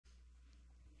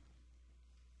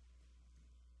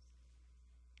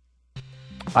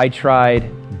I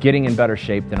tried getting in better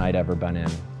shape than I'd ever been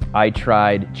in. I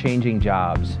tried changing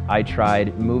jobs. I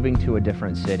tried moving to a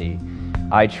different city.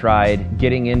 I tried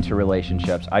getting into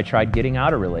relationships. I tried getting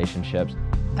out of relationships.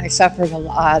 I suffered a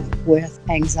lot with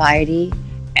anxiety,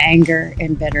 anger,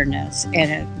 and bitterness,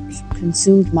 and it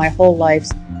consumed my whole life.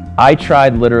 I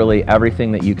tried literally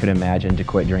everything that you could imagine to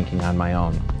quit drinking on my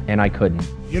own, and I couldn't.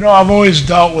 You know, I've always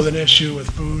dealt with an issue with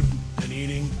food and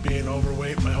eating, being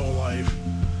overweight my whole life,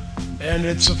 and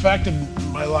it's affected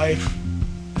my life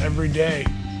every day.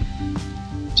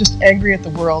 Just angry at the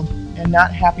world and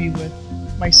not happy with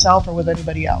myself or with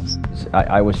anybody else.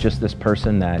 I was just this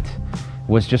person that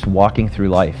was just walking through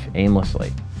life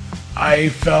aimlessly. I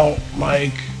felt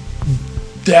like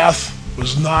death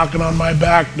was knocking on my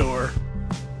back door.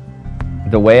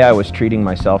 The way I was treating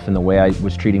myself and the way I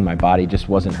was treating my body just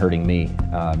wasn't hurting me.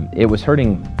 It was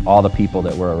hurting all the people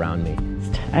that were around me.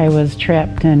 I was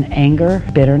trapped in anger,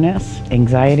 bitterness,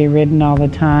 anxiety-ridden all the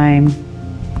time.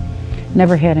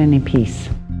 Never had any peace.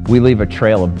 We leave a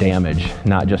trail of damage,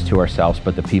 not just to ourselves,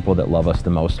 but the people that love us the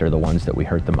most are the ones that we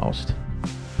hurt the most.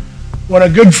 When a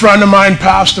good friend of mine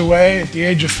passed away at the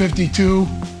age of 52,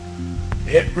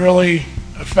 it really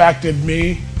affected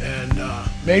me and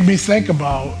made me think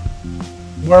about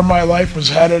where my life was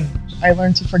headed. I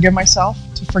learned to forgive myself,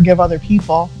 to forgive other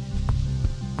people,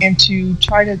 and to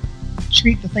try to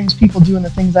treat the things people do and the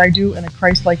things I do in a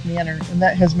Christ-like manner, and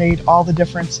that has made all the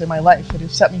difference in my life. It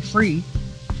has set me free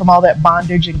from all that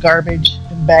bondage and garbage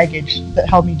and baggage that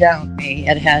held me down.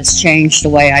 It has changed the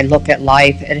way I look at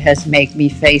life. It has made me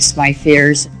face my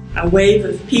fears. A wave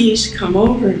of peace come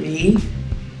over me,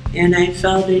 and I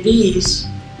felt at ease,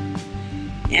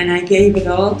 and I gave it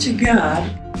all to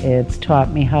God. It's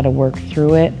taught me how to work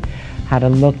through it, how to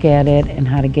look at it, and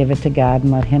how to give it to God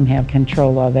and let Him have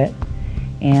control of it.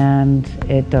 And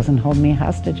it doesn't hold me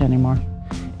hostage anymore.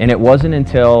 And it wasn't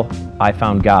until I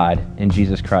found God in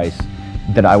Jesus Christ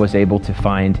that I was able to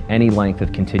find any length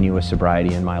of continuous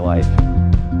sobriety in my life.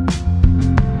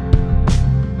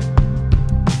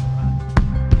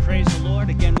 Praise the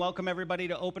Lord. Again, welcome everybody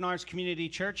to Open Arms Community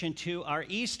Church and to our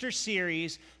Easter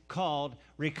series called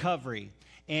Recovery.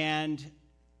 And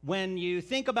when you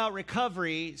think about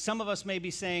recovery, some of us may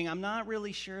be saying, I'm not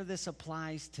really sure this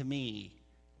applies to me,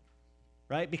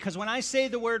 right? Because when I say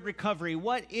the word recovery,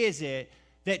 what is it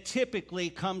that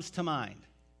typically comes to mind?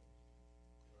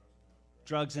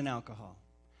 Drugs and alcohol.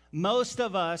 Most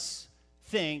of us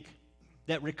think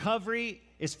that recovery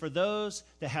is for those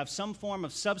that have some form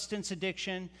of substance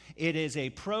addiction. It is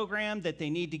a program that they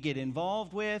need to get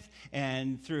involved with,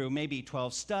 and through maybe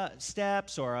 12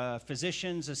 steps or a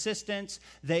physician's assistance,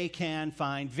 they can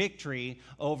find victory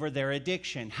over their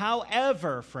addiction.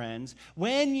 However, friends,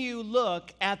 when you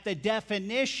look at the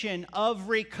definition of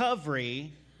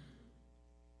recovery,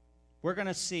 we're going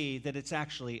to see that it's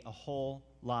actually a whole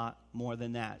lot more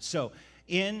than that. So,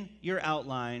 in your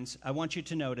outlines, I want you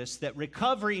to notice that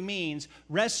recovery means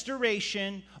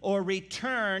restoration or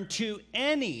return to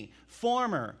any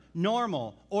former,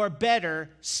 normal, or better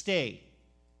state.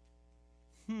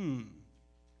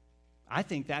 I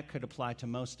think that could apply to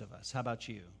most of us. How about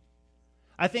you?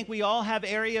 I think we all have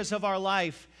areas of our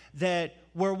life that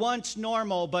were once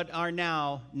normal but are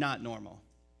now not normal.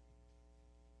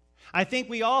 I think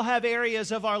we all have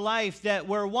areas of our life that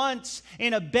were once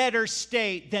in a better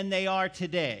state than they are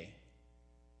today.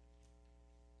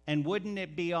 And wouldn't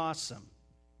it be awesome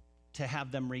to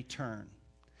have them return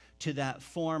to that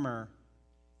former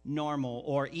normal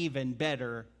or even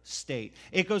better state?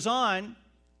 It goes on.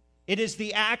 It is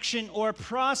the action or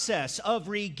process of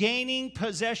regaining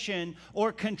possession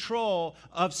or control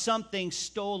of something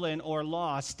stolen or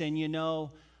lost. And you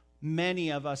know,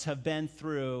 many of us have been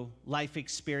through life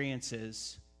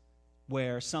experiences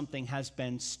where something has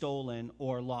been stolen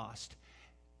or lost,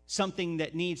 something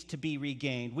that needs to be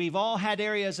regained. We've all had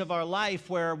areas of our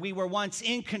life where we were once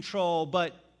in control,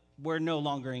 but we're no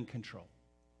longer in control.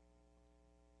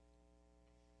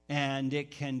 And it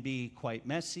can be quite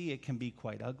messy. It can be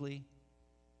quite ugly.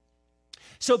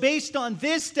 So based on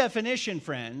this definition,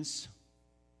 friends,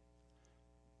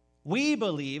 we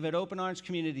believe at Open Arms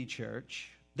Community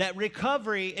Church that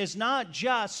recovery is not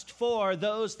just for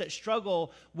those that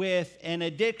struggle with an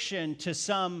addiction to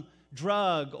some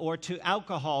drug or to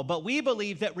alcohol, but we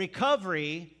believe that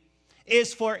recovery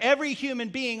is for every human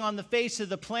being on the face of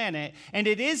the planet, and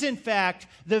it is, in fact,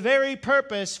 the very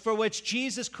purpose for which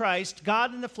Jesus Christ,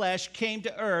 God in the flesh, came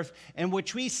to earth and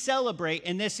which we celebrate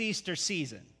in this Easter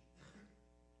season.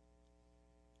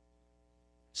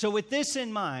 So with this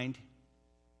in mind,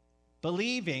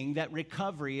 believing that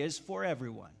recovery is for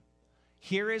everyone,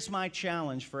 here is my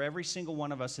challenge for every single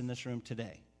one of us in this room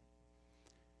today.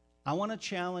 I want to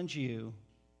challenge you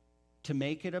to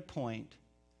make it a point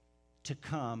to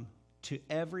come to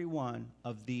every one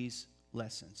of these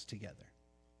lessons together.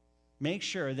 Make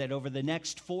sure that over the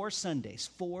next 4 Sundays,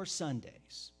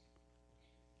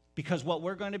 because what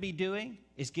we're going to be doing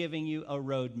is giving you a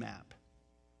roadmap.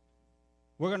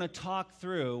 We're going to talk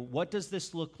through what does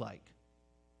this look like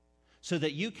so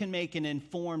that you can make an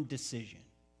informed decision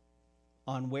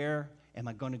on where am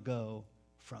I going to go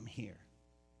from here.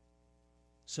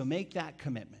 So make that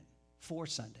commitment. 4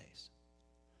 Sundays.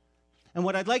 And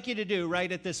what I'd like you to do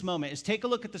right at this moment is take a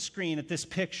look at the screen at this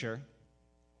picture,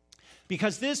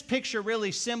 because this picture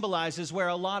really symbolizes where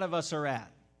a lot of us are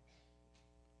at.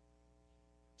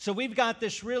 So we've got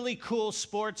this really cool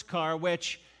sports car,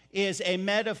 which is a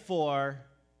metaphor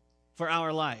for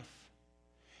our life.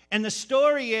 And the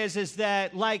story is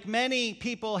that, like many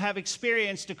people have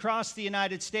experienced across the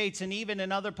United States and even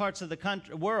in other parts of the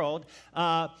world,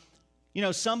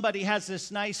 somebody has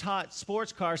this nice hot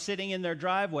sports car sitting in their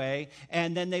driveway,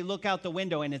 and then they look out the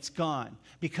window and it's gone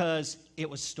because it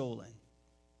was stolen.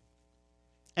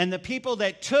 And the people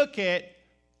that took it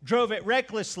drove it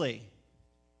recklessly.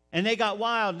 And they got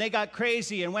wild, and they got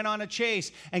crazy and went on a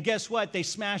chase. And guess what? They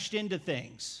smashed into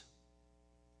things.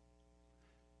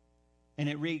 And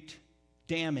it wreaked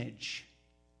damage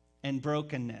and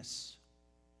brokenness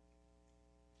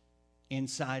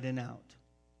inside and out.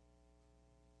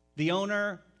 The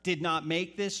owner did not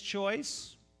make this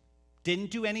choice,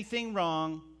 didn't do anything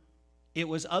wrong. It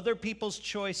was other people's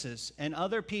choices and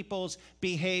other people's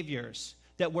behaviors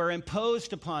that were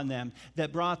imposed upon them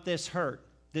that brought this hurt,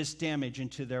 this damage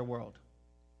into their world.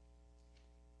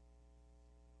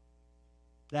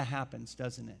 That happens,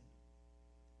 doesn't it?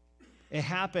 It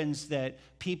happens that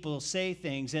people say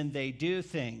things and they do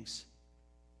things.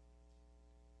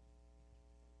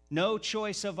 No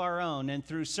choice of our own, and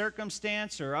through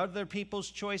circumstance or other people's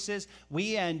choices,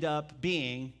 we end up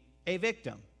being a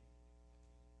victim.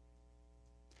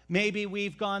 Maybe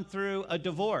we've gone through a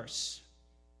divorce,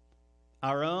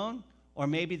 our own, or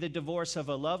maybe the divorce of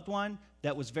a loved one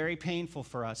that was very painful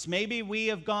for us. Maybe we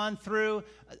have gone through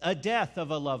a death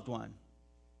of a loved one.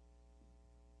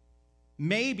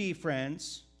 Maybe,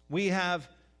 friends, we have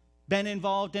been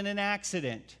involved in an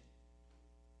accident,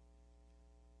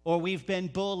 or we've been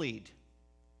bullied.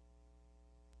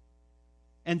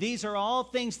 And these are all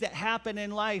things that happen in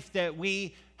life that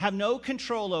we have no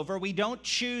control over. We don't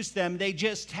choose them. They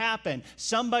just happen.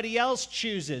 Somebody else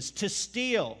chooses to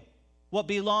steal what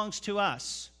belongs to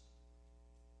us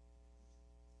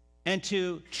and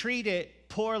to treat it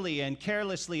poorly and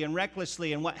carelessly and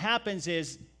recklessly. And what happens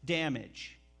is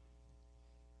damage.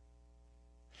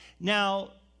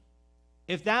 Now,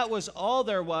 if that was all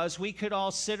there was, we could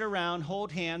all sit around,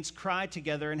 hold hands, cry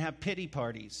together, and have pity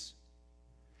parties.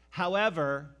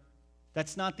 However,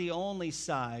 that's not the only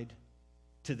side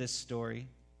to this story.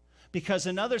 Because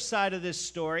another side of this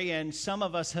story, and some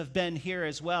of us have been here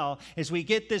as well, is we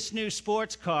get this new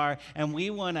sports car and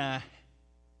we want to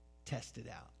test it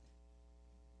out.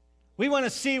 We want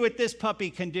to see what this puppy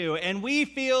can do, and we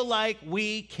feel like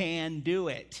we can do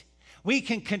it. We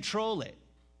can control it.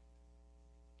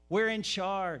 We're in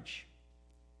charge.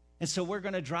 And so we're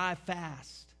going to drive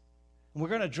fast. And we're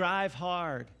going to drive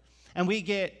hard. And we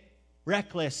get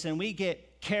reckless and we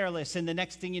get careless. And the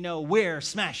next thing you know, we're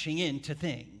smashing into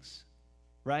things.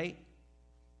 Right?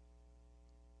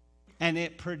 And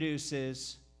it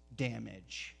produces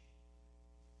damage,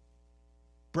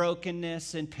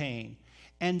 brokenness, and pain.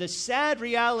 And the sad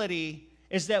reality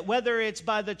is that whether it's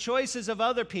by the choices of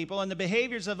other people and the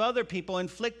behaviors of other people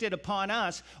inflicted upon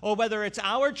us, or whether it's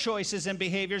our choices and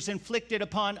behaviors inflicted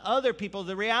upon other people,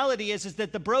 the reality is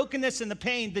that the brokenness and the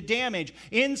pain, the damage,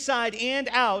 inside and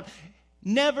out,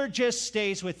 never just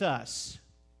stays with us.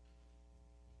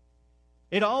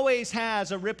 It always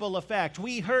has a ripple effect.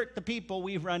 We hurt the people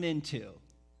we run into.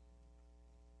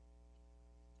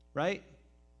 Right?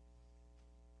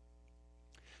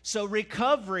 So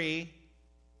recovery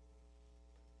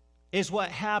is what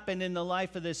happened in the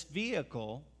life of this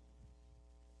vehicle.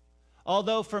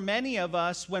 Although for many of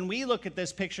us, when we look at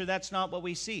this picture, that's not what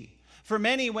we see. For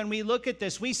many, when we look at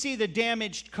this, we see the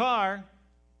damaged car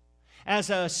as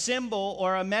a symbol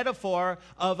or a metaphor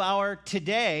of our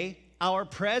today, our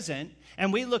present,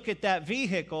 and we look at that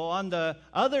vehicle on the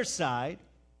other side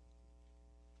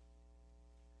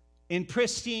in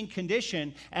pristine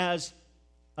condition as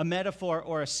a metaphor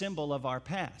or a symbol of our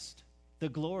past. The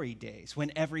glory days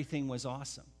when everything was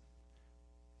awesome.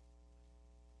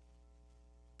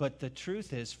 But the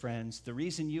truth is, friends, the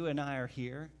reason you and I are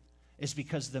here is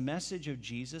because the message of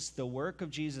Jesus, the work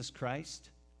of Jesus Christ,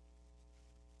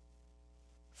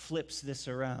 flips this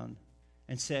around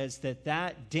and says that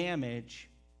that damage,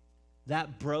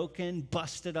 that broken,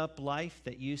 busted up life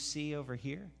that you see over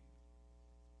here,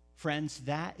 friends,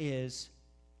 that is,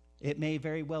 it may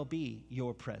very well be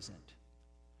your present.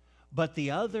 But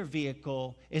the other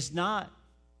vehicle is not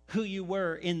who you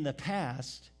were in the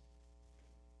past.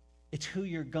 It's who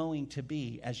you're going to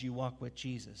be as you walk with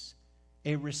Jesus.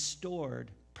 A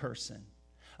restored person.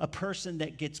 A person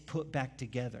that gets put back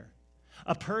together.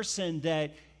 A person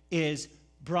that is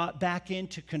brought back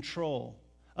into control.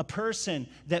 A person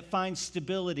that finds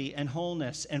stability and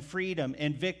wholeness and freedom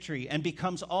and victory and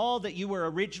becomes all that you were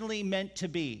originally meant to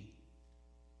be.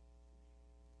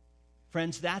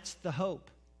 Friends, that's the hope.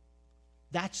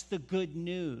 That's the good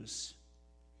news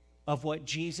of what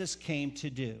Jesus came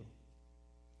to do.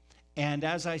 And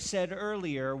as I said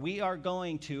earlier, we are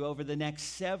going to, over the next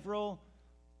several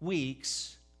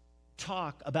weeks,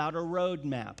 talk about a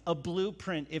roadmap, a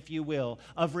blueprint, if you will,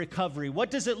 of recovery.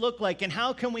 What does it look like, and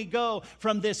how can we go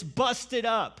from this busted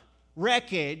up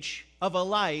wreckage of a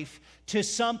life to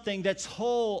something that's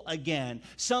whole again,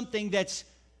 something that's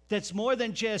more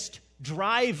than just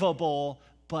drivable,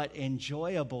 but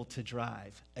enjoyable to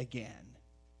drive again?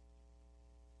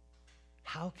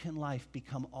 How can life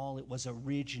become all it was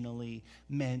originally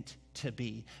meant to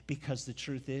be? Because the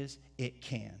truth is, it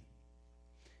can.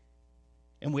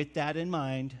 And with that in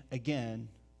mind, again,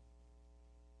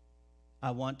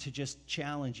 I want to just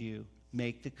challenge you,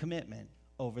 make the commitment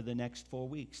over the next 4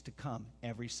 weeks to come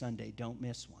every Sunday. Don't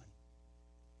miss one.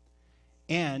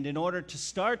 And in order to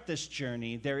start this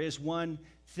journey, there is one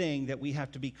thing that we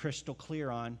have to be crystal clear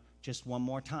on just one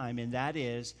more time, and that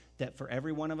is that for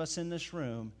every one of us in this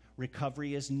room,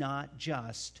 recovery is not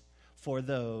just for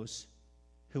those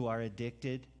who are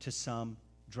addicted to some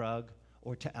drug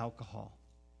or to alcohol.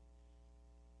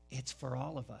 It's for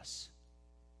all of us,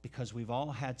 because we've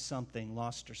all had something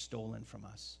lost or stolen from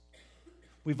us.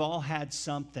 We've all had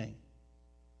something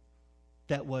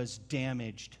that was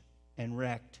damaged and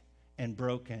wrecked and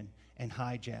broken and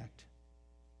hijacked.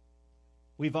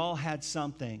 We've all had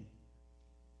something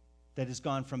that has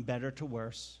gone from better to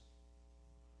worse,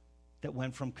 that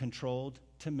went from controlled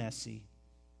to messy.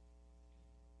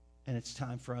 And it's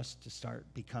time for us to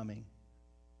start becoming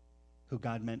who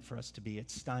God meant for us to be.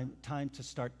 It's time to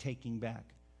start taking back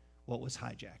what was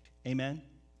hijacked. Amen?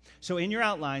 So in your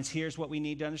outlines, here's what we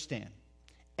need to understand.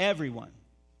 Everyone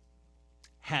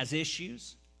has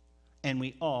issues, and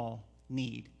we all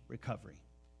need recovery.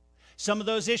 Some of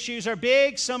those issues are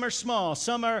big, some are small,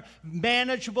 some are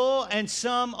manageable, and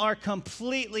some are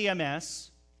completely a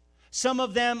mess. Some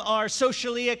of them are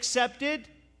socially accepted.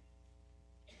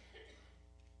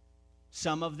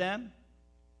 Some of them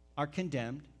are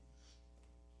condemned.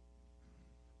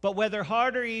 But whether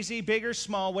hard or easy, big or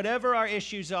small, whatever our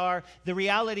issues are, the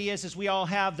reality is we all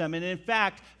have them. And in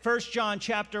fact, 1 John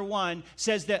chapter 1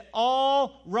 says that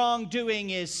all wrongdoing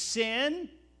is sin.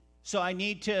 So I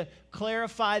need to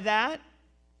clarify that.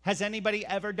 Has anybody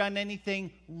ever done anything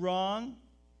wrong?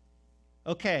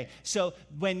 Okay, so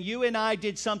when you and I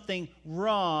did something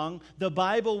wrong, the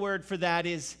Bible word for that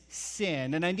is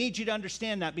sin. And I need you to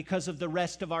understand that because of the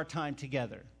rest of our time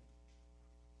together.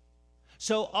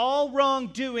 So all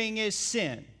wrongdoing is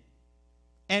sin.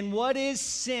 And what is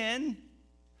sin?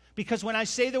 Because when I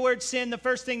say the word sin, the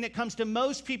first thing that comes to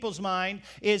most people's mind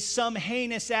is some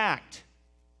heinous act,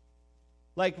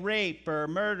 like rape or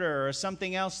murder or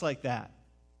something else like that.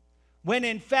 When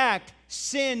in fact,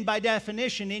 sin by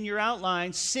definition in your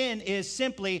outline, sin is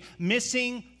simply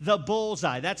missing the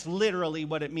bullseye. That's literally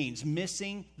what it means,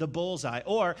 missing the bullseye,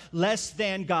 or less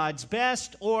than God's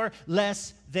best, or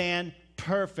less than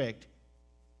perfect.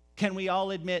 Can we all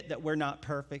admit that we're not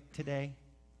perfect today?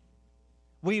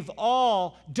 We've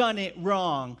all done it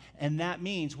wrong, and that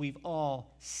means we've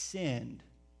all sinned.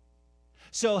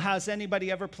 So has anybody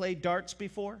ever played darts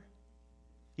before?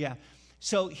 Yeah.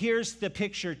 So here's the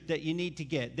picture that you need to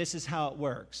get. This is how it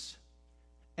works.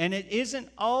 And it isn't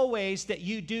always that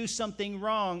you do something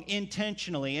wrong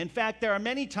intentionally. In fact, there are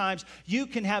many times you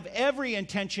can have every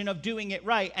intention of doing it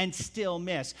right and still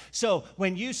miss. So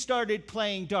when you started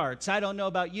playing darts, I don't know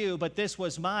about you, but this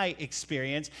was my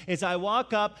experience, is I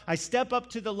walk up, I step up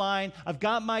to the line, I've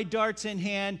got my darts in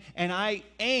hand, and I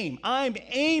aim. I'm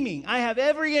aiming. I have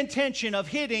every intention of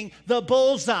hitting the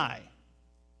bullseye.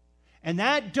 And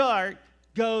that dart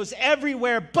goes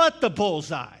everywhere but the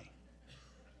bullseye.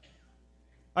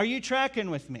 Are you tracking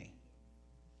with me?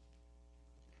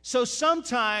 So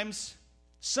sometimes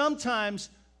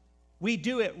we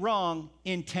do it wrong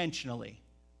intentionally.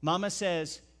 Mama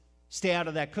says, stay out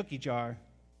of that cookie jar,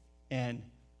 and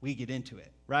we get into it,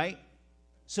 right?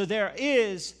 So there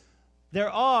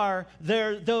are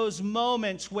those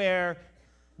moments where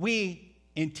we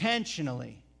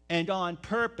intentionally and on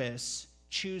purpose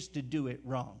choose to do it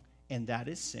wrong, and that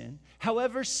is sin.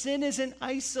 However, sin isn't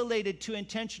isolated to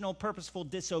intentional, purposeful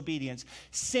disobedience.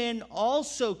 Sin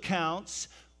also counts,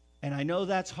 and I know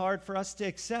that's hard for us to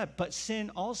accept, but sin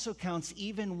also counts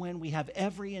even when we have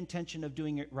every intention of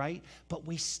doing it right, but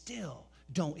we still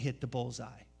don't hit the bullseye.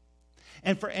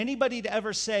 And for anybody to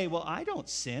ever say, well, I don't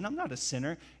sin, I'm not a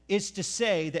sinner, is to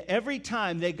say that every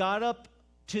time they got up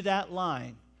to that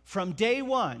line, from day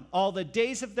one, all the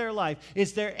days of their life,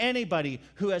 is there anybody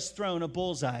who has thrown a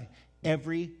bullseye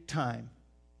every time,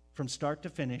 from start to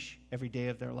finish, every day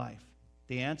of their life?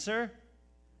 The answer?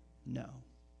 No.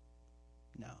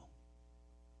 No.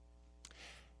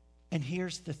 And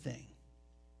here's the thing.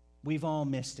 We've all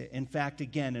missed it. In fact,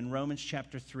 again, in Romans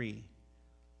chapter 3,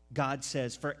 God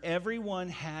says, for everyone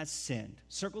has sinned.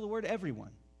 Circle the word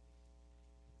everyone.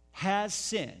 Has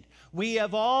sinned. We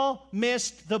have all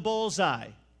missed the bullseye.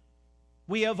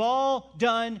 We have all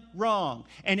done wrong.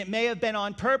 And it may have been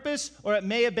on purpose, or it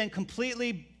may have been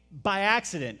completely by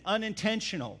accident,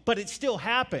 unintentional, but it still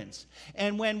happens.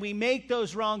 And when we make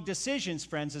those wrong decisions,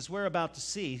 friends, as we're about to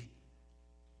see,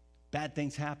 bad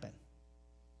things happen.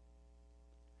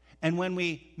 And when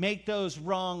we make those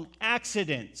wrong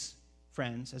accidents,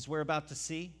 friends, as we're about to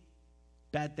see,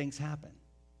 bad things happen.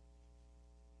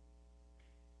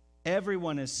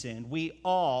 Everyone has sinned. We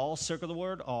all, circle the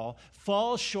word all,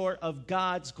 fall short of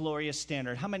God's glorious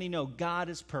standard. How many know God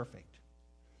is perfect?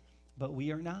 But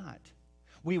we are not.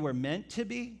 We were meant to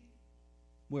be.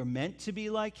 We're meant to be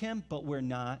like him, but we're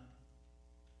not.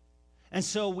 And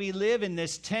so we live in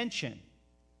this tension.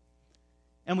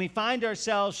 And we find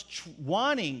ourselves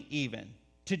wanting even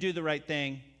to do the right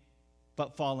thing,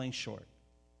 but falling short.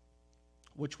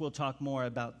 Which we'll talk more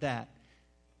about that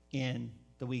in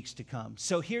the weeks to come.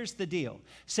 So here's the deal.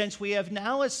 Since we have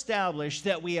now established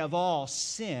that we have all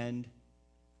sinned,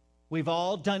 we've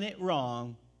all done it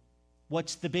wrong,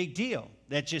 what's the big deal?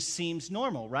 That just seems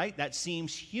normal, right? That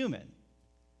seems human.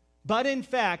 But in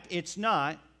fact, it's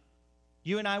not.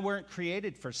 You and I weren't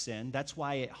created for sin. That's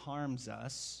why it harms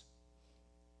us.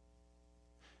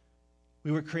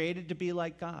 We were created to be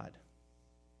like God.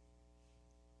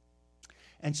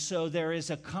 And so there is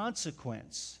a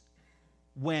consequence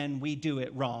when we do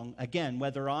it wrong. Again,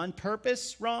 whether on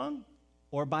purpose wrong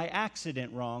or by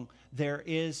accident wrong, there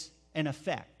is an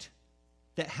effect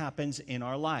that happens in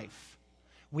our life.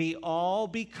 We all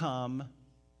become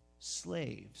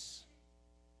slaves.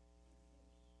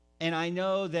 And I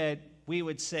know that we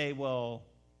would say, well,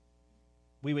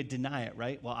 we would deny it,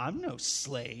 right? Well, I'm no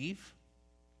slave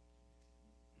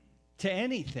to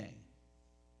anything.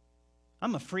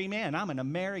 I'm a free man. I'm an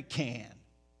American,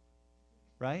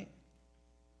 right?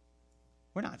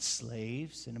 We're not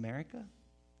slaves in America.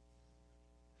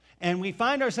 And we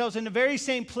find ourselves in the very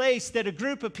same place that a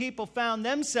group of people found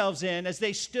themselves in as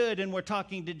they stood and were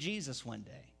talking to Jesus one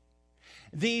day.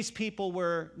 These people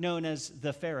were known as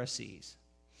the Pharisees.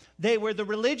 They were the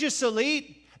religious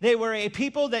elite. They were a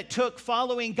people that took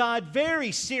following God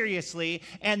very seriously,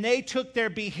 and they took their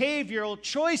behavioral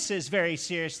choices very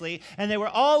seriously, and they were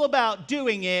all about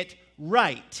doing it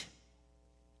right.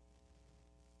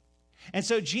 And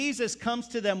so Jesus comes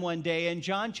to them one day in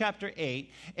John chapter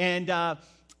 8,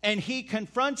 and he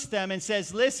confronts them and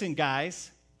says, listen, guys,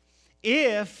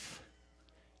 if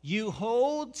you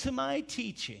hold to my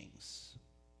teachings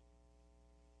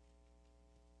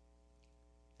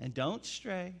and don't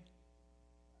stray,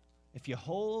 if you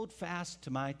hold fast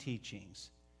to my teachings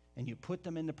and you put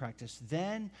them into practice,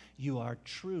 then you are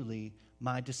truly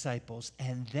my disciples.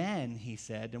 And then, he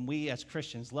said, and we as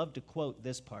Christians love to quote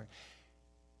this part,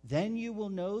 then you will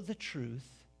know the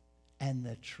truth, and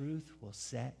the truth will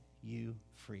set you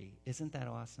free. Isn't that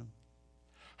awesome?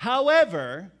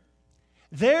 However,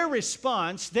 their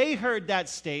response, they heard that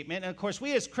statement, and of course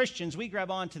we as Christians, we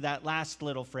grab onto that last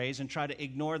little phrase and try to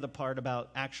ignore the part about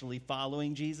actually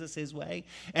following Jesus his way,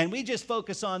 and we just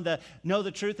focus on the know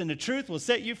the truth, and the truth will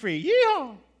set you free.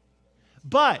 Yeehaw!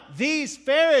 But these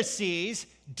Pharisees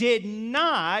did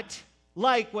not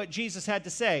like what Jesus had to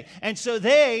say, and so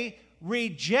they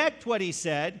reject what he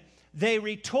said. They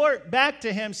retort back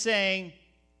to him saying,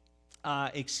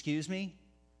 excuse me,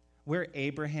 we're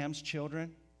Abraham's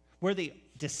children. We're the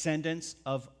descendants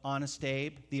of Honest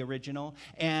Abe, the original,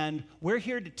 and we're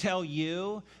here to tell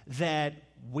you that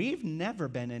we've never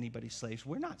been anybody's slaves.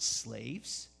 We're not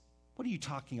slaves. What are you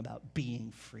talking about,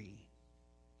 being free?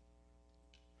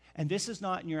 And this is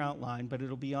not in your outline, but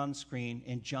it'll be on the screen.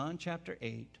 In John chapter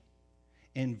 8,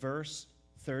 in verse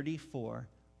 34,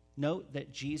 note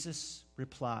that Jesus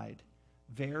replied,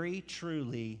 very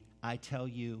truly, I tell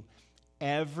you,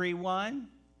 everyone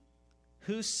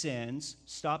who sins,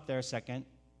 stop there a second.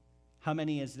 How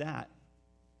many is that?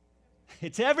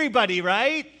 It's everybody,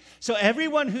 right? So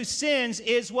everyone who sins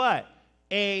is what?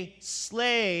 A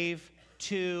slave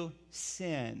to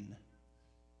sin.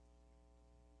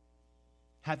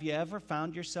 Have you ever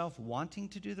found yourself wanting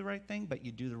to do the right thing, but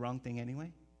you do the wrong thing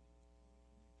anyway?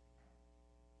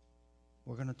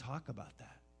 We're going to talk about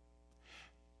that.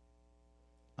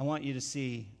 I want you to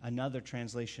see another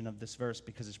translation of this verse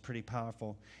because it's pretty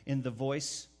powerful. In the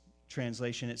Voice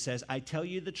translation, it says, I tell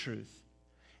you the truth.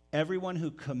 Everyone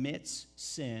who commits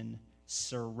sin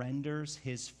surrenders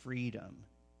his freedom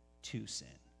to sin.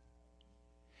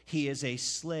 He is a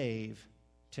slave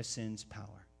to sin's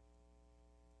power.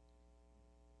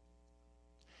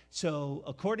 So,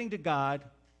 according to God,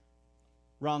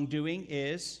 wrongdoing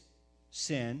is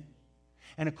sin.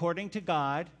 And according to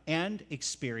God and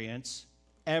experience,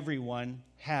 everyone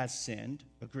has sinned.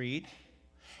 Agreed?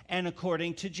 And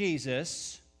according to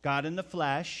Jesus, God in the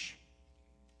flesh,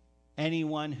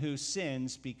 anyone who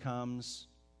sins becomes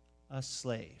a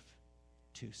slave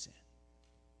to sin.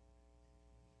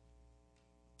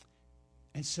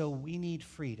 And so we need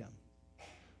freedom.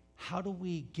 How do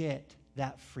we get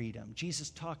that freedom? Jesus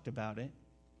talked about it.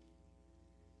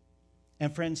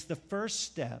 And friends, the first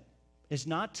step is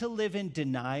not to live in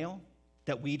denial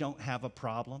that we don't have a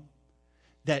problem,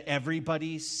 that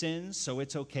everybody sins, so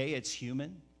it's okay, it's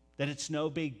human, that it's no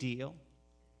big deal.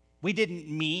 We didn't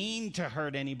mean to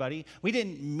hurt anybody. We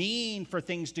didn't mean for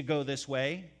things to go this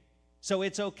way, so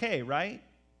it's okay, right?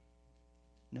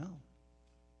 No.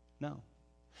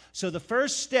 So the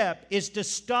first step is to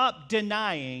stop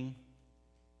denying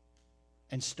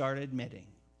and start admitting.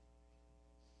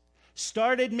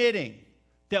 Start admitting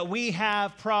that we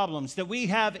have problems, that we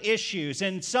have issues.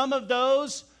 And some of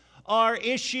those are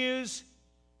issues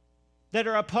that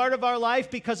are a part of our life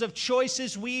because of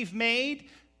choices we've made,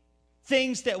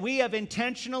 things that we have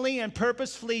intentionally and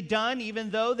purposefully done, even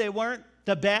though they weren't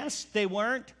the best, they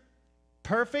weren't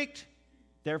perfect,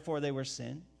 therefore they were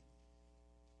sin.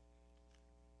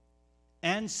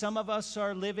 And some of us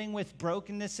are living with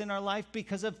brokenness in our life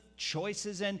because of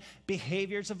choices and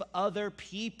behaviors of other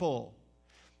people.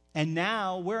 And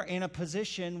now we're in a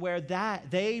position where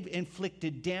they've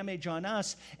inflicted damage on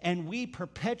us, and we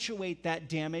perpetuate that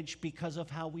damage because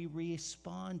of how we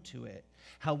respond to it,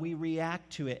 how we react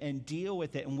to it and deal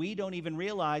with it. And we don't even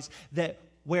realize that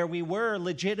where we were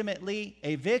legitimately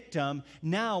a victim,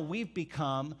 now we've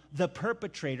become the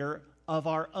perpetrator of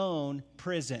our own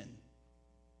prison.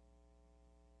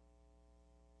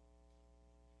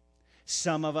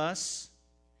 Some of us,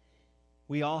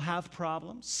 we all have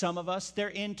problems. Some of us, they're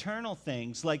internal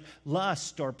things like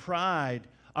lust or pride,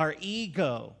 our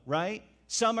ego, right?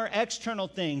 Some are external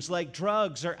things like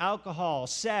drugs or alcohol,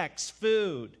 sex,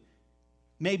 food,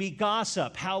 maybe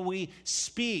gossip, how we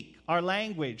speak, our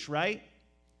language, right?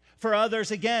 For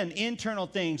others, again, internal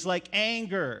things like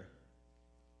anger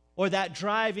or that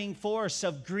driving force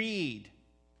of greed.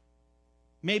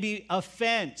 Maybe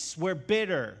offense, we're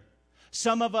bitter.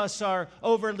 Some of us are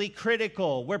overly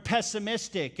critical. We're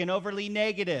pessimistic and overly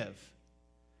negative.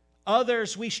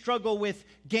 Others, we struggle with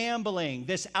gambling,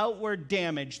 this outward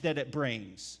damage that it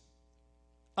brings.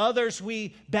 Others,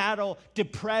 we battle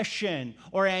depression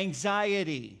or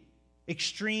anxiety,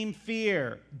 extreme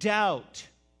fear, doubt.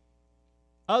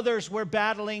 Others, we're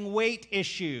battling weight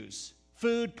issues,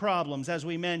 food problems, as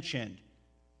we mentioned.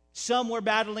 Some we're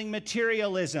battling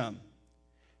materialism.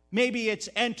 Maybe it's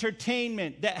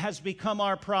entertainment that has become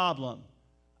our problem,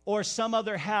 or some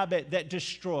other habit that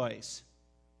destroys.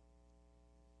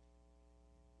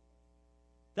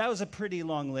 That was a pretty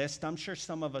long list. I'm sure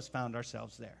some of us found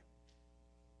ourselves there.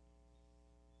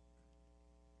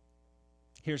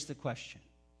 Here's the question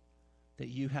that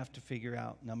you have to figure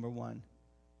out. Number one,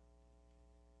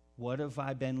 what have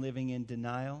I been living in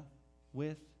denial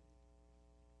with?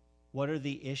 What are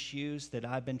the issues that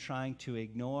I've been trying to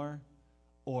ignore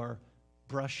or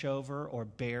brush over or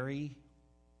bury?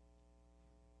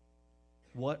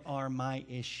 What are my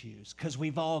issues? Because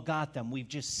we've all got them. We've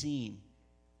just seen.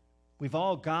 We've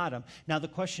all got them. Now the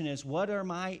question is, what are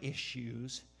my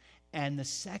issues? And the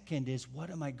second is, what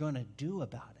am I going to do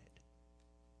about it?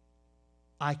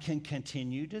 I can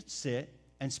continue to sit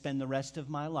and spend the rest of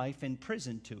my life in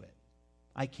prison to it.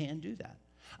 I can do that.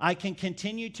 I can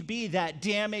continue to be that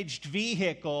damaged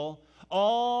vehicle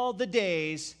all the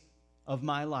days of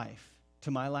my life to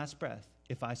my last breath,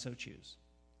 if I so choose.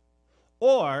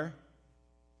 Or,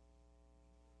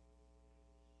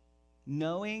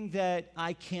 knowing that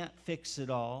I can't fix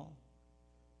it all,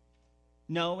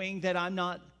 knowing that I'm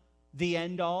not the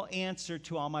end-all answer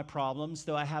to all my problems,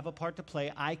 though I have a part to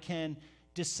play, I can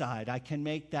decide, I can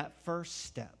make that first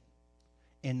step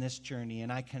in this journey,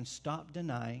 and I can stop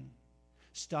denying,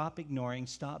 stop ignoring,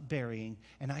 stop burying,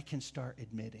 and I can start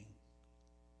admitting.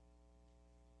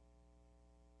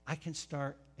 I can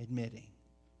start admitting,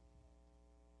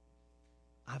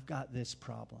 I've got this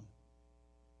problem.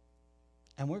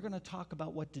 And we're going to talk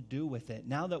about what to do with it.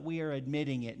 Now that we are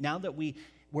admitting it, now that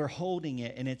we're holding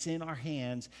it and it's in our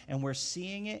hands and we're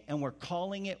seeing it and we're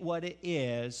calling it what it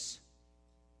is,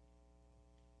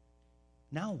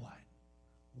 now what?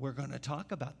 We're going to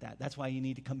talk about that. That's why you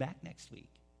need to come back next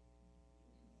week.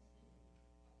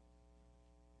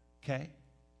 Okay?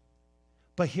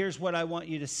 But here's what I want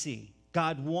you to see.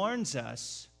 God warns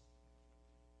us,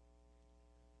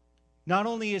 not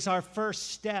only is our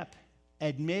first step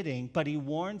admitting, but he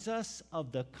warns us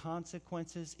of the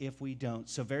consequences if we don't.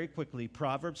 So very quickly,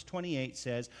 Proverbs 28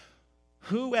 says,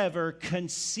 whoever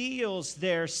conceals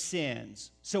their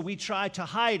sins. So we try to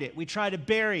hide it. We try to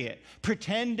bury it.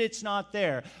 Pretend it's not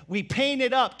there. We paint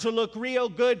it up to look real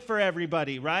good for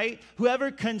everybody, right? Whoever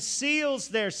conceals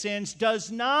their sins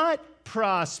does not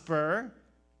prosper.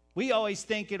 We always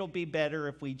think it'll be better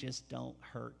if we just don't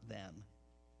hurt them.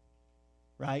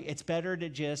 Right? It's better to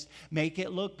just make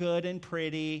it look good and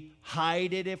pretty,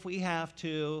 hide it if we have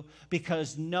to,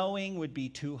 because knowing would be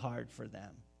too hard for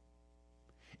them.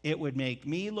 It would make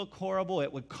me look horrible.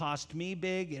 It would cost me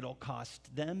big. It'll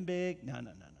cost them big.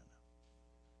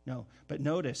 No, but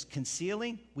notice,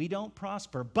 concealing, we don't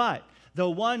prosper. But the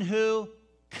one who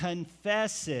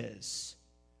confesses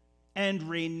and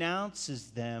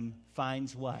renounces them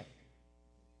finds what?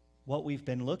 What we've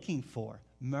been looking for,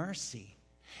 mercy.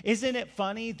 Isn't it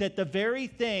funny that the very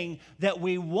thing that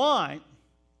we want,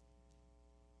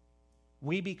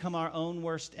 we become our own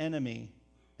worst enemy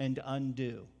and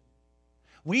undo?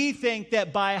 We think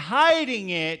that by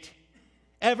hiding it,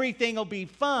 everything will be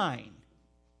fine.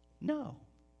 No.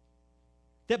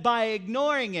 That by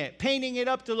ignoring it, painting it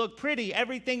up to look pretty,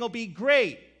 everything will be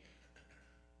great.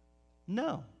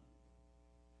 No.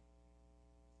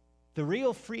 The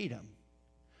real freedom,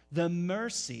 the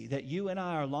mercy that you and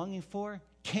I are longing for,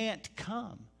 can't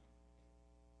come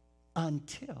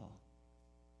until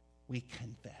we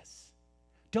confess.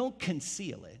 Don't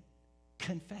conceal it,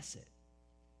 confess it.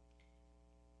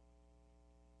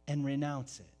 And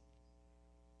renounce it.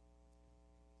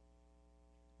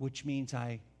 Which means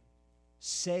I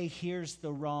say, here's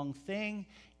the wrong thing,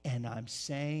 and I'm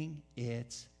saying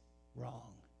it's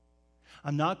wrong.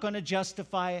 I'm not going to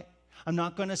justify it. I'm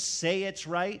not going to say it's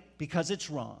right because it's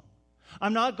wrong.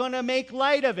 I'm not going to make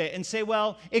light of it and say,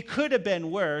 well, it could have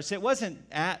been worse. It wasn't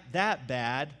that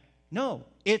bad. No,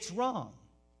 it's wrong.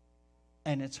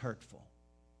 And it's hurtful.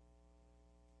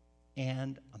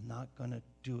 And I'm not going to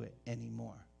do it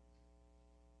anymore.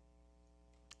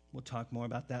 We'll talk more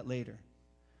about that later.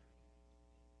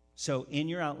 So in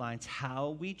your outlines,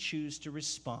 how we choose to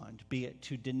respond, be it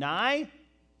to deny,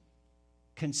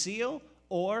 conceal,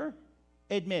 or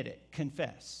admit it,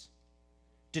 confess,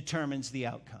 determines the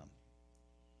outcome.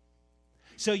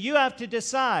 So you have to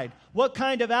decide, what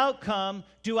kind of outcome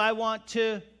do I want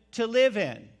to live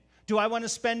in? Do I want to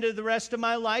spend the rest of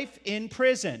my life in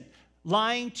prison,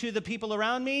 lying to the people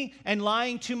around me and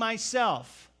lying to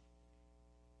myself,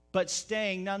 but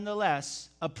staying nonetheless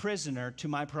a prisoner to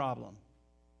my problem?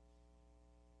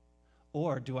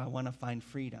 Or do I want to find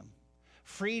freedom?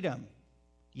 Freedom,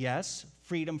 yes,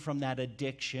 freedom from that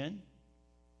addiction,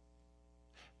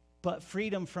 but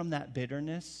freedom from that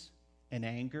bitterness and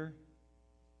anger.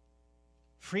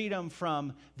 Freedom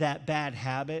from that bad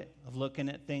habit of looking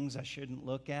at things I shouldn't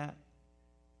look at.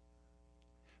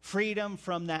 Freedom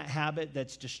from that habit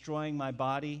that's destroying my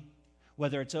body,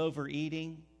 whether it's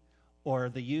overeating or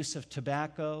the use of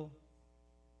tobacco,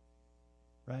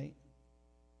 right?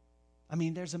 I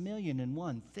mean, there's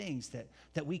 1,000,001 things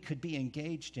that we could be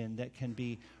engaged in that can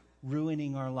be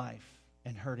ruining our life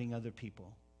and hurting other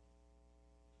people.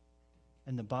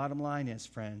 And the bottom line is,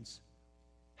 friends,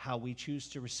 how we choose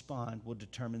to respond will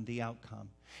determine the outcome.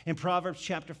 In Proverbs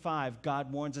chapter 5,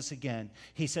 God warns us again.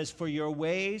 He says, for your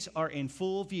ways are in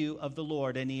full view of the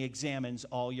Lord, and he examines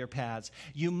all your paths.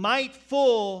 You might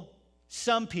fool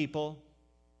some people.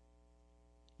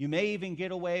 You may even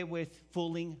get away with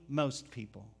fooling most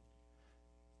people.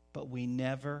 But we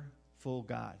never fool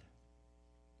God.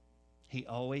 He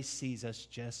always sees us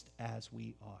just as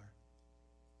we are.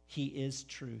 He is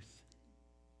truth.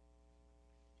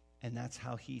 And that's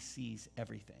how he sees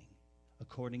everything,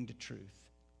 according to truth.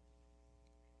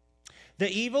 The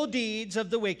evil deeds of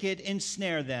the wicked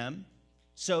ensnare them,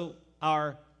 so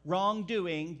our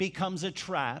wrongdoing becomes a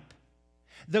trap.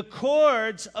 The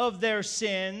cords of their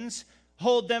sins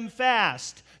hold them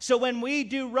fast. So when we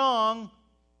do wrong,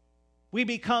 We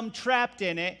become trapped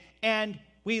in it, and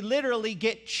we literally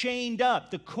get chained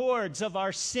up. The cords of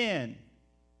our sin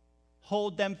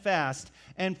hold them fast.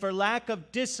 And for lack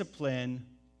of discipline,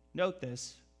 note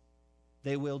this,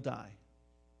 they will die,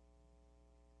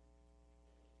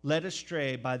 led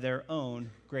astray by their own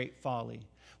great folly.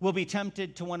 We'll be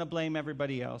tempted to want to blame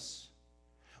everybody else.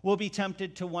 We'll be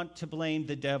tempted to want to blame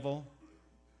the devil,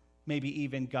 maybe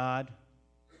even God,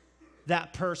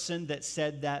 that person that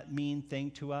said that mean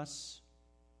thing to us.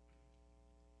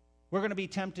 We're going to be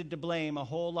tempted to blame a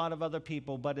whole lot of other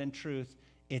people, but in truth,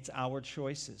 it's our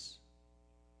choices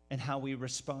and how we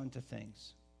respond to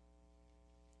things.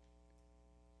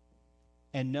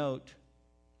 And note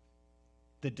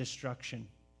the destruction.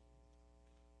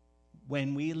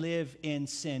 When we live in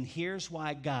sin, here's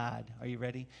why God, are you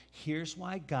ready? Here's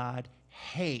why God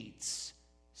hates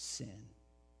sin.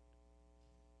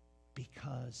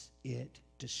 Because it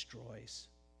destroys.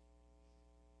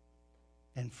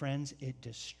 And friends, it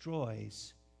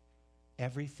destroys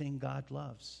everything God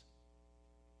loves.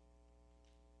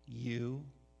 You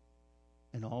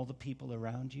and all the people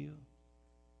around you.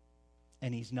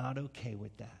 And He's not okay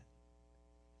with that.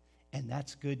 And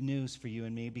that's good news for you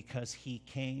and me, because He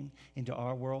came into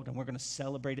our world, and we're going to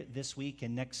celebrate it this week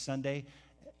and next Sunday,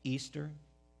 Easter.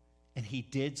 And He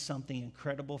did something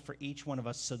incredible for each one of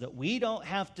us so that we don't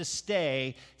have to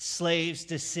stay slaves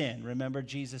to sin. Remember,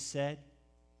 Jesus said,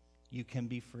 you can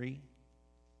be free.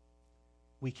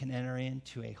 We can enter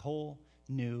into a whole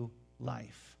new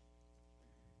life.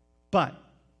 But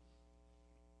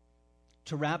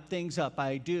to wrap things up,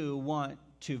 I do want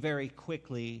to very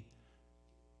quickly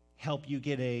help you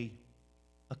get a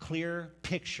clear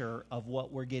picture of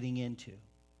what we're getting into.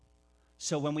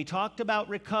 So when we talked about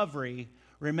recovery,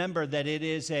 remember that it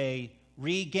is a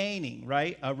regaining,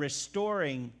 right? A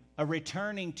restoring, a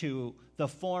returning to the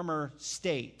former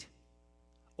state,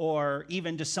 or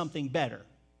even to something better,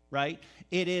 right?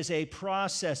 It is a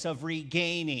process of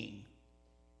regaining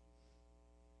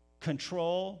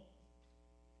control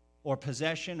or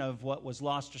possession of what was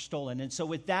lost or stolen. And so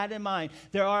with that in mind,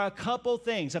 there are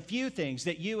a few things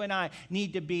that you and I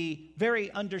need to be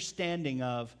very understanding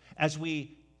of as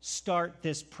we start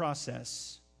this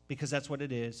process, because that's what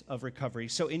it is, of recovery.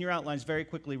 So in your outlines, very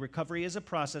quickly, recovery is a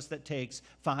process that takes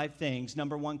 5 things.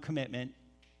 Number 1, commitment.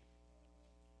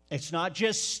 It's not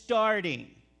just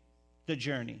starting the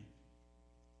journey.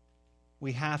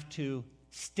 We have to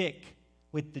stick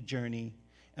with the journey,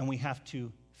 and we have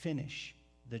to finish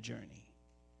the journey.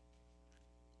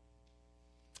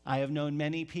 I have known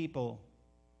many people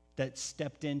that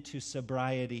stepped into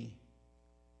sobriety,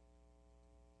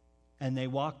 and they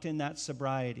walked in that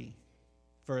sobriety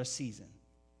for a season.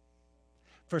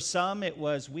 For some, it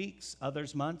was weeks,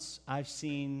 others months. I've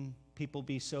seen people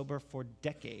be sober for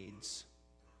decades.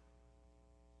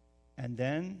 And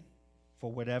then,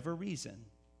 for whatever reason,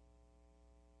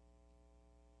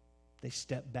 they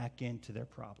step back into their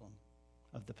problem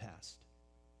of the past.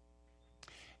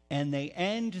 And they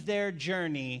end their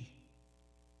journey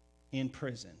in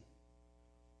prison,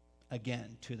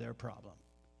 again, to their problem.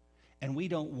 And we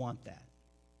don't want that.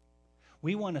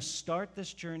 We want to start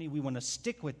this journey, we want to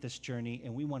stick with this journey,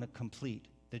 and we want to complete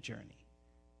the journey.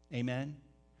 Amen?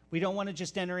 We don't want to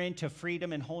just enter into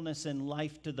freedom and wholeness and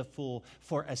life to the full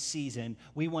for a season.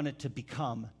 We want it to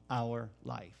become our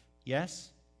life. Yes?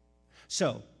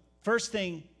 So, first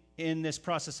thing in this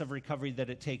process of recovery that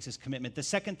it takes is commitment. The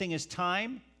second thing is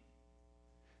time.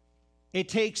 It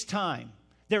takes time.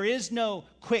 There is no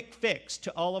quick fix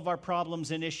to all of our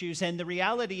problems and issues. And the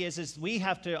reality is we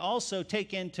have to also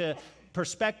take into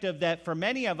perspective that for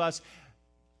many of us,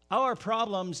 our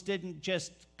problems didn't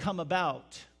just come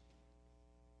about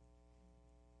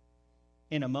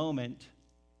in a moment.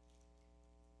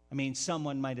 I mean,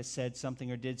 someone might have said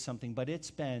something or did something, but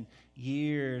it's been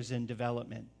years in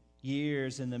development,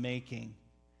 years in the making.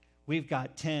 We've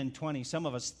got 10, 20, some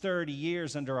of us 30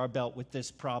 years under our belt with this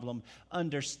problem.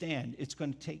 Understand, it's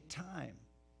going to take time.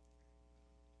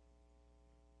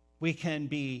 We can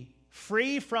be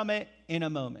free from it in a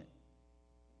moment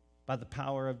by the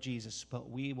power of Jesus, but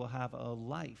we will have a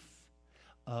life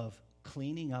of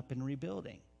cleaning up and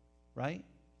rebuilding, right?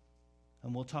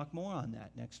 And we'll talk more on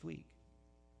that next week.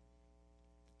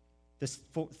 The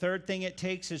third thing it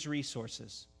takes is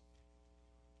resources.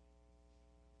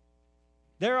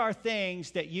 There are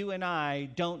things that you and I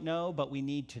don't know, but we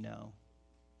need to know.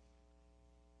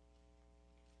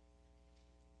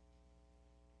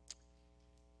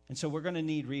 And so we're going to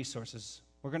need resources.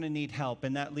 We're going to need help.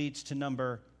 And that leads to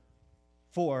number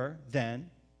 4, then,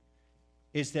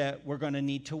 is that we're going to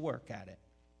need to work at it.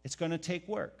 It's going to take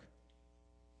work.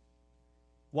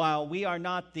 while we are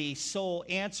not the sole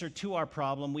answer to our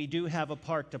problem, we do have a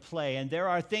part to play. And there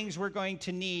are things we're going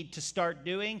to need to start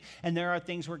doing, and there are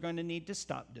things we're going to need to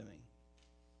stop doing.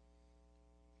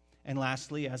 And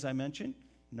lastly, as I mentioned,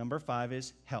 number 5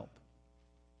 is help.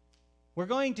 We're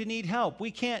going to need help.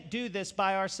 We can't do this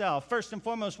by ourselves. First and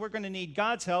foremost, we're going to need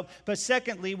God's help. But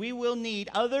secondly, we will need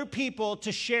other people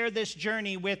to share this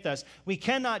journey with us. We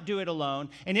cannot do it alone.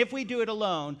 And if we do it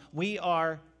alone, we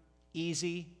are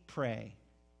easy prey.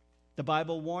 The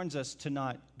Bible warns us to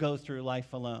not go through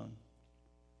life alone.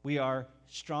 We are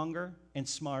stronger and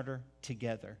smarter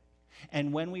together.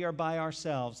 And when we are by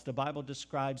ourselves, the Bible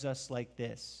describes us like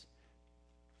this: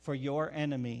 for your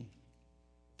enemy,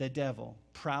 the devil,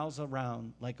 prowls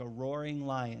around like a roaring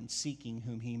lion seeking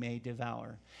whom he may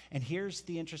devour. And here's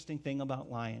the interesting thing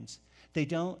about lions: they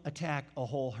don't attack a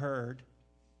whole herd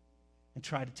and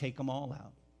try to take them all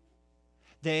out.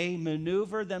 They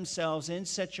maneuver themselves in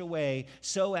such a way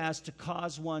so as to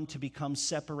cause one to become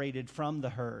separated from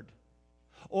the herd.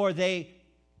 Or they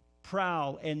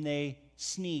prowl and they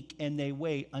sneak and they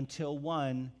wait until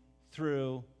one,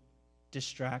 through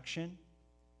distraction,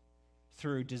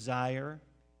 through desire,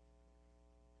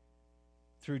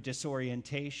 through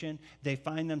disorientation, they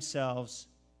find themselves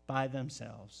by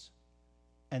themselves.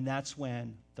 And that's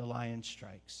when the lion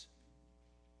strikes.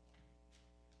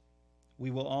 We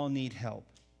will all need help.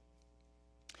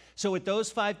 So with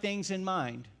those 5 things in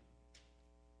mind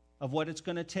of what it's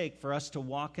going to take for us to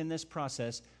walk in this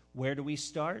process, where do we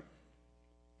start?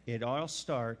 It all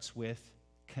starts with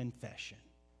confession.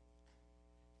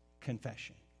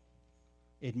 Confession.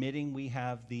 Admitting we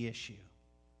have the issue.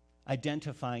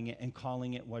 Identifying it and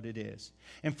calling it what it is.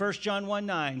 In 1 John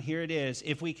 1:9, here it is: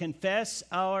 if we confess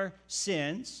our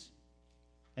sins,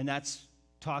 and that's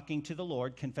talking to the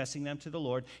Lord, confessing them to the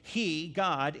Lord, He,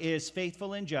 God, is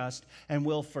faithful and just and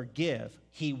will forgive.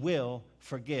 He will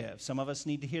forgive. Some of us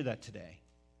need to hear that today.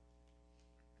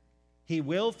 He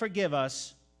will forgive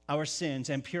us our sins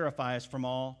and purify us from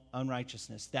all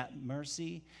unrighteousness. That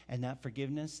mercy and that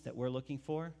forgiveness that we're looking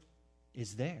for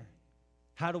is there.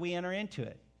 How do we enter into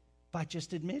it? By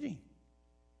just admitting.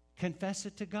 Confess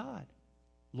it to God.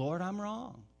 Lord, I'm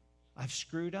wrong. I've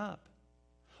screwed up.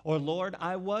 Or, Lord,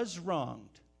 I was wronged.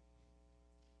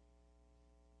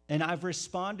 And I've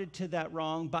responded to that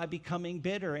wrong by becoming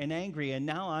bitter and angry, and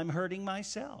now I'm hurting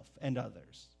myself and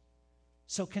others.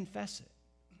 So confess it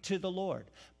to the Lord.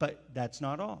 But that's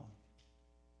not all.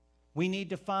 We need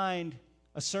to find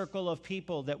a circle of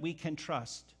people that we can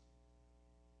trust,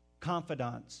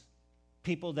 confidants,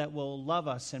 people that will love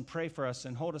us and pray for us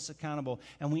and hold us accountable.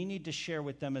 And we need to share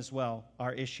with them as well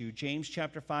our issue. James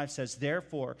chapter 5 says,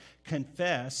 therefore,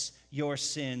 confess your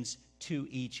sins to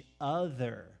each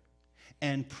other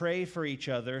and pray for each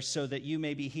other so that you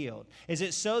may be healed. Is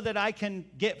it so that I can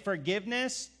get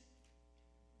forgiveness?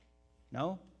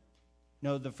 No.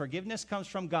 No, the forgiveness comes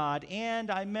from God, and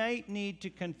I might need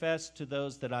to confess to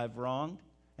those that I've wronged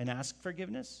and ask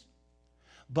forgiveness.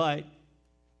 But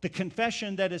the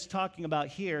confession that is talking about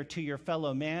here to your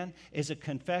fellow man is a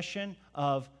confession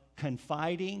of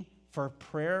confiding for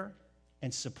prayer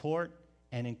and support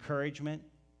and encouragement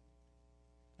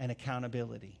and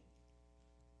accountability.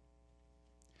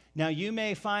 Now, you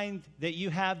may find that you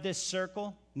have this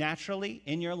circle naturally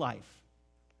in your life,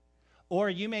 or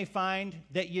you may find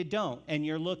that you don't and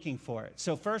you're looking for it.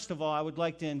 So first of all, I would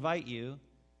like to invite you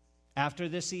after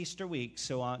this Easter week,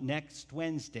 so on next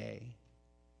Wednesday,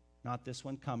 not this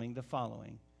one coming, the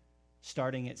following,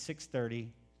 starting at 6:30,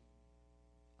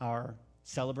 our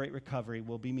Celebrate Recovery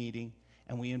will be meeting,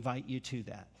 and we invite you to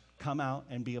that. Come out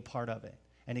and be a part of it.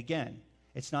 And again,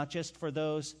 it's not just for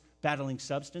those battling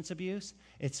substance abuse.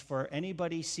 It's for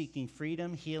anybody seeking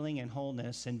freedom, healing, and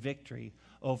wholeness and victory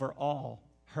over all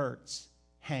hurts,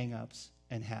 hang-ups,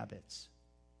 and habits.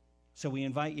 So we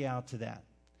invite you out to that.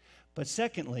 But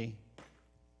secondly,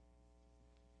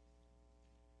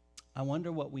 I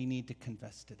wonder what we need to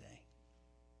confess today.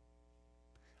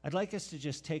 I'd like us to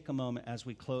just take a moment as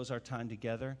we close our time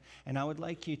together, and I would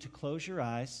like you to close your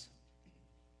eyes,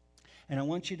 and I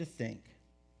want you to think.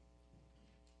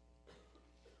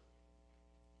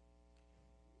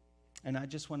 And I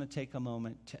just want to take a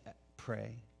moment to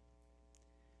pray.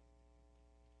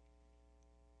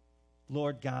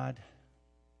 Lord God,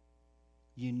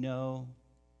 you know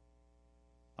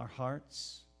our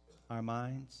hearts, our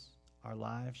minds, our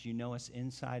lives. You know us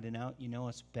inside and out. You know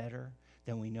us better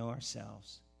than we know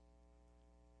ourselves.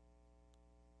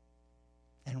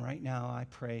 And right now I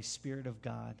pray, Spirit of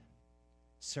God,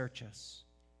 search us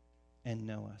and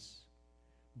know us.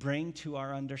 Bring to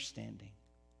our understanding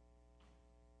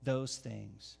those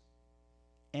things,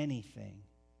 anything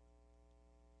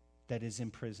that is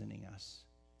imprisoning us,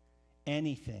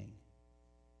 anything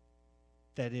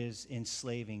that is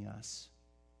enslaving us,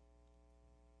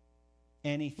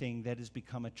 anything that has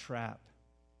become a trap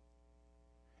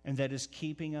and that is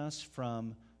keeping us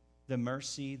from the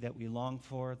mercy that we long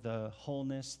for, the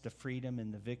wholeness, the freedom,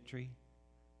 and the victory,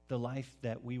 the life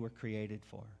that we were created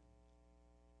for.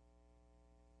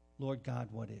 Lord God,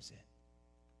 what is it?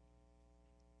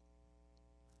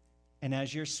 And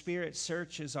as your Spirit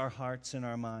searches our hearts and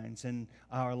our minds and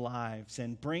our lives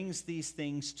and brings these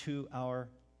things to our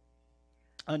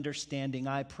understanding,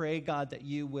 I pray, God, that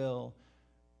you will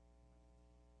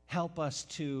help us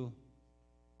to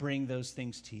bring those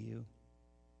things to you.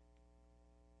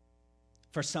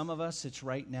 For some of us, it's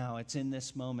right now, it's in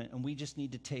this moment, and we just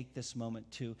need to take this moment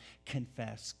to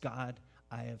confess, God,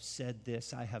 I have said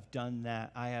this, I have done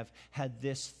that, I have had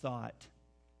this thought,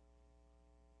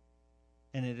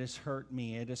 and it has hurt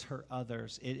me, it has hurt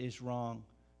others, it is wrong.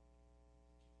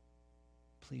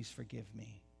 Please forgive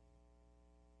me.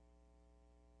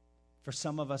 For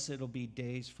some of us, it'll be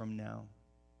days from now.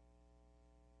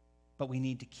 But we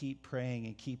need to keep praying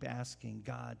and keep asking,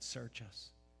 God, search us.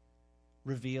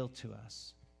 Reveal to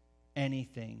us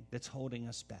anything that's holding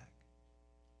us back.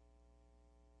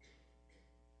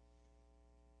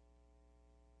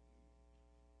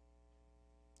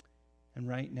 And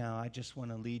right now, I just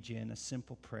want to lead you in a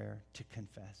simple prayer to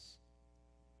confess.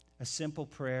 A simple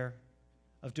prayer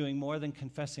of doing more than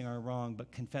confessing our wrong,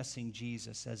 but confessing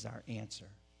Jesus as our answer.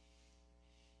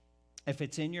 If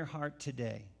it's in your heart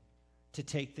today to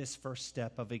take this first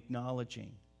step of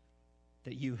acknowledging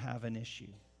that you have an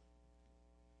issue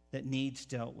that needs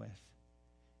dealt with,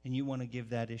 and you want to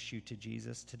give that issue to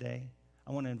Jesus today,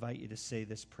 I want to invite you to say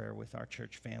this prayer with our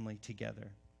church family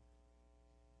together.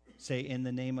 Say, in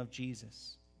the name of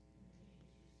Jesus,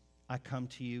 I come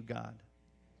to you, God,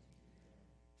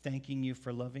 thanking you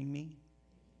for loving me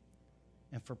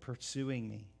and for pursuing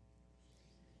me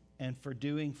and for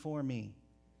doing for me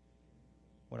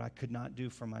what I could not do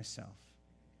for myself.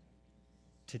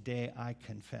 Today I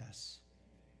confess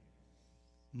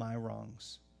my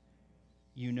wrongs.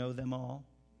 You know them all,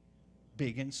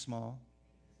 big and small,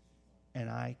 and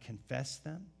I confess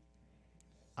them.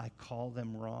 I call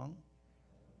them wrong,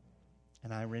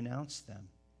 and I renounce them.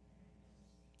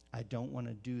 I don't want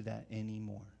to do that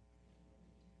anymore.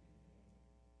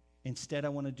 Instead, I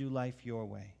want to do life your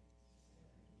way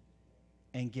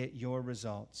and get your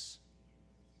results.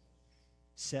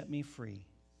 Set me free,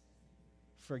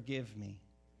 forgive me,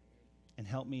 and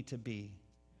help me to be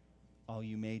all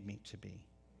you made me to be,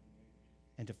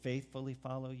 and to faithfully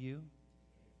follow you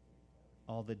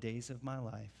all the days of my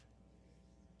life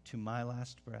to my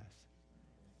last breath.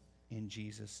 In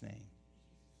Jesus' name,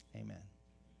 amen.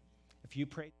 If you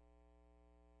pray